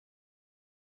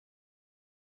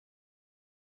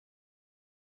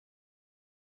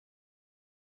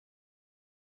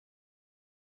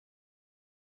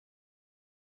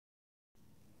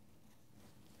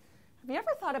Have you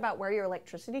ever thought about where your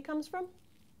electricity comes from?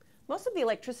 Most of the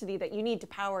electricity that you need to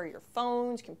power your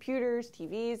phones, computers,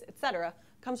 TVs, etc.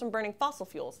 comes from burning fossil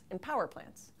fuels in power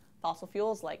plants. Fossil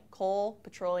fuels like coal,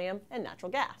 petroleum, and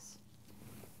natural gas.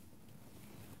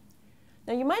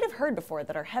 Now, you might have heard before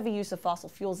that our heavy use of fossil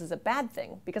fuels is a bad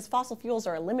thing because fossil fuels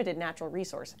are a limited natural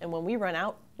resource, and when we run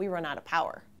out of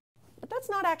power. But that's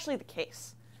not actually the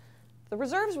case. The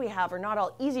reserves we have are not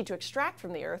all easy to extract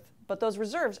from the Earth, but those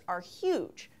reserves are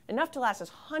huge, enough to last us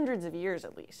hundreds of years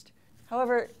at least.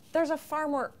 However, there's a far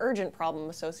more urgent problem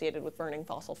associated with burning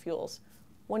fossil fuels,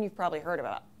 one you've probably heard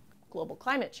about: global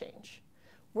climate change.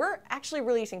 We're actually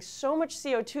releasing so much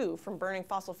CO2 from burning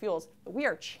fossil fuels that we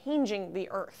are changing the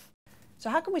Earth. So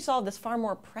how can we solve this far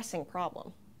more pressing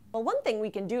problem? Well, one thing we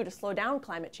can do to slow down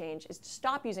climate change is to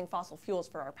stop using fossil fuels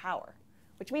for our power,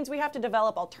 which means we have to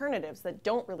develop alternatives that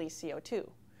don't release CO2.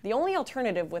 The only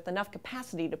alternative with enough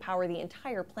capacity to power the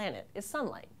entire planet is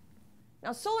sunlight.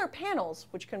 Now, solar panels,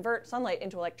 which convert sunlight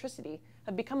into electricity,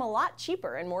 have become a lot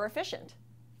cheaper and more efficient.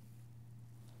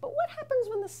 But what happens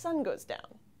when the sun goes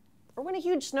down? Or when a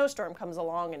huge snowstorm comes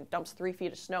along and dumps 3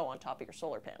 feet of snow on top of your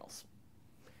solar panels?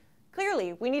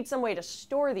 Clearly, we need some way to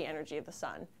store the energy of the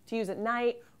sun, to use at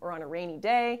night or on a rainy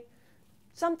day,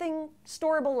 something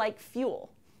storable like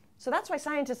fuel. So that's why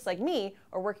scientists like me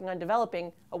are working on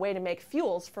developing a way to make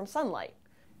fuels from sunlight.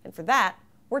 And for that,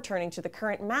 we're turning to the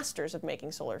current masters of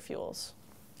making solar fuels: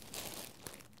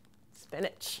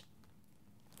 spinach.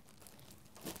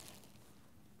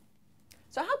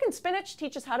 So how can spinach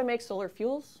teach us how to make solar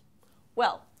fuels?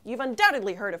 Well, you've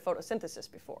undoubtedly heard of photosynthesis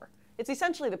before. It's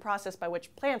essentially the process by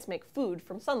which plants make food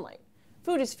from sunlight.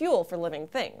 Food is fuel for living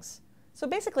things. So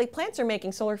basically, plants are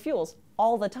making solar fuels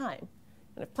all the time.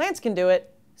 And if plants can do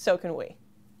it, so can we.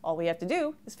 All we have to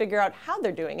do is figure out how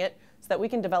they're doing it so that we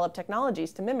can develop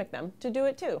technologies to mimic them to do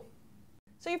it too.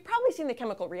 So you've probably seen the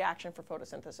chemical reaction for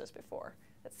photosynthesis before.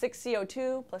 That's 6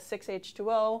 CO2 plus 6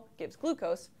 H2O gives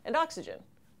glucose and oxygen,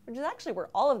 which is actually where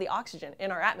all of the oxygen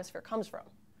in our atmosphere comes from.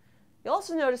 You'll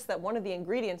also notice that one of the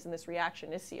ingredients in this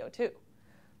reaction is CO2.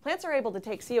 Plants are able to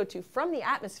take CO2 from the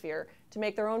atmosphere to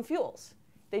make their own fuels.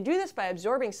 They do this by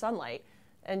absorbing sunlight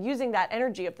and using that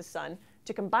energy of the sun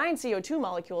to combine CO2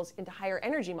 molecules into higher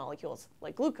energy molecules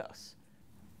like glucose.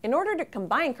 In order to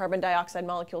combine carbon dioxide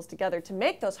molecules together to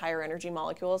make those higher energy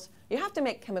molecules, you have to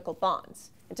make chemical bonds.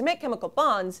 And to make chemical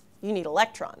bonds, you need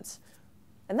electrons.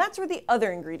 And that's where the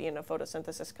other ingredient of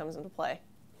photosynthesis comes into play: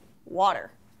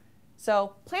 water.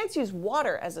 So plants use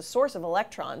water as a source of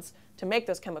electrons to make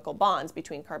those chemical bonds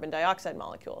between carbon dioxide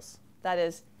molecules. That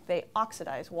is, they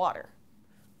oxidize water.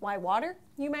 Why water,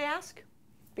 you may ask?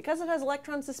 Because it has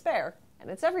electrons to spare,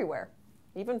 and it's everywhere.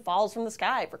 It even falls from the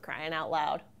sky, for crying out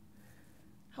loud.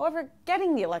 However,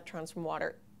 getting the electrons from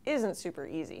water isn't super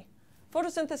easy.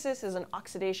 Photosynthesis is an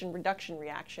oxidation-reduction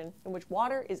reaction in which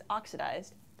water is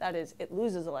oxidized, that is, it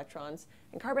loses electrons,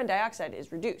 and carbon dioxide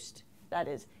is reduced, that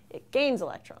is, it gains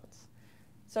electrons.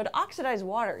 So to oxidize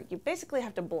water, you basically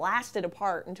have to blast it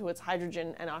apart into its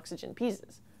hydrogen and oxygen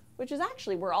pieces, which is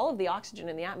actually where all of the oxygen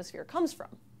in the atmosphere comes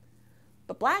from.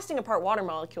 But blasting apart water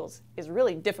molecules is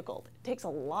really difficult. It takes a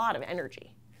lot of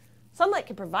energy. Sunlight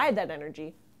can provide that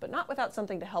energy, but not without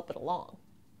something to help it along: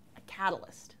 a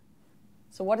catalyst.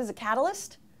 So what is a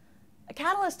catalyst? A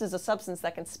catalyst is a substance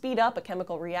that can speed up a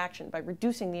chemical reaction by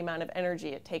reducing the amount of energy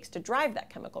it takes to drive that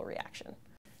chemical reaction.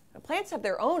 Now, plants have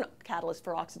their own catalyst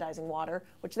for oxidizing water,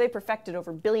 which they perfected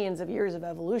over billions of years of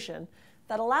evolution,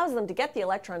 that allows them to get the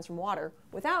electrons from water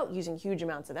without using huge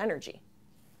amounts of energy.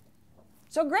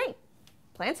 So great!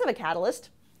 Plants have a catalyst.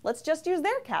 Let's just use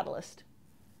their catalyst.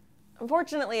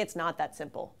 Unfortunately, it's not that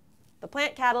simple. The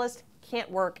plant catalyst can't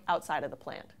work outside of the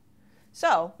plant.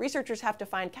 So researchers have to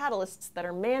find catalysts that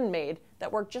are man-made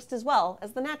that work just as well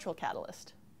as the natural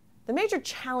catalyst. The major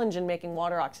challenge in making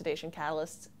water oxidation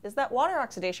catalysts is that water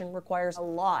oxidation requires a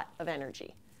lot of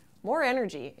energy. More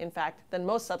energy, in fact, than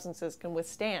most substances can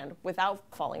withstand without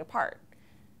falling apart.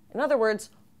 In other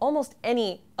words, almost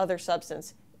any other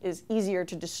substance is easier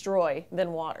to destroy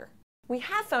than water. We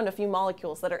have found a few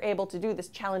molecules that are able to do this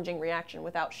challenging reaction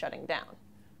without shutting down.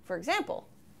 For example,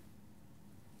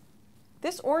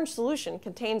 this orange solution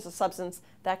contains a substance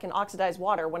that can oxidize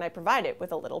water when I provide it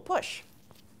with a little push.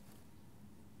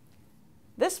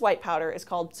 This white powder is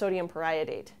called sodium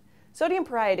periodate. Sodium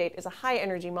periodate is a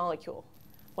high-energy molecule.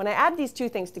 When I add these two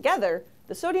things together,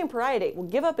 the sodium periodate will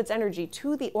give up its energy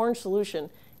to the orange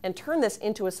solution and turn this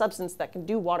into a substance that can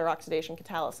do water oxidation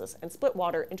catalysis and split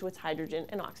water into its hydrogen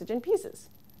and oxygen pieces.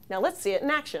 Now let's see it in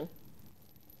action.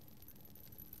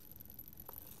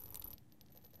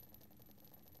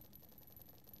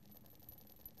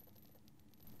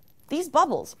 These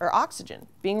bubbles are oxygen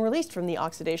being released from the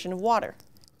oxidation of water.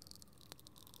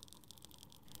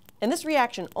 And this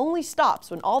reaction only stops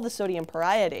when all the sodium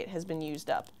periodate has been used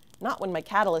up, not when my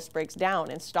catalyst breaks down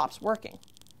and stops working.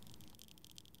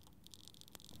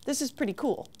 This is pretty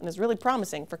cool and is really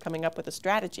promising for coming up with a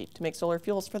strategy to make solar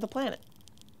fuels for the planet.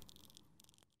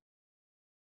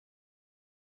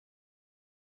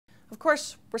 Of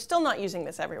course, we're still not using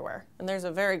this everywhere, and there's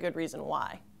a very good reason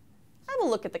why. Have a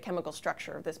look at the chemical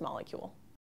structure of this molecule.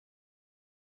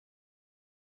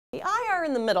 The IR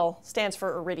in the middle stands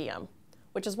for iridium,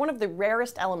 which is one of the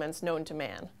rarest elements known to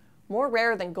man, more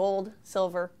rare than gold,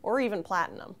 silver, or even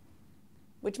platinum,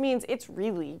 which means it's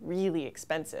really, really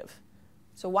expensive.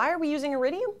 So why are we using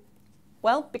iridium?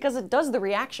 Well, because it does the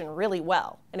reaction really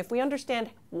well, and if we understand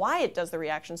why it does the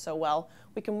reaction so well,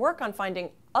 we can work on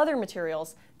finding other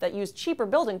materials that use cheaper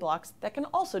building blocks that can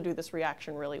also do this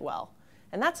reaction really well.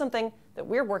 And that's something that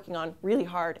we're working on really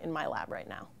hard in my lab right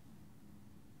now.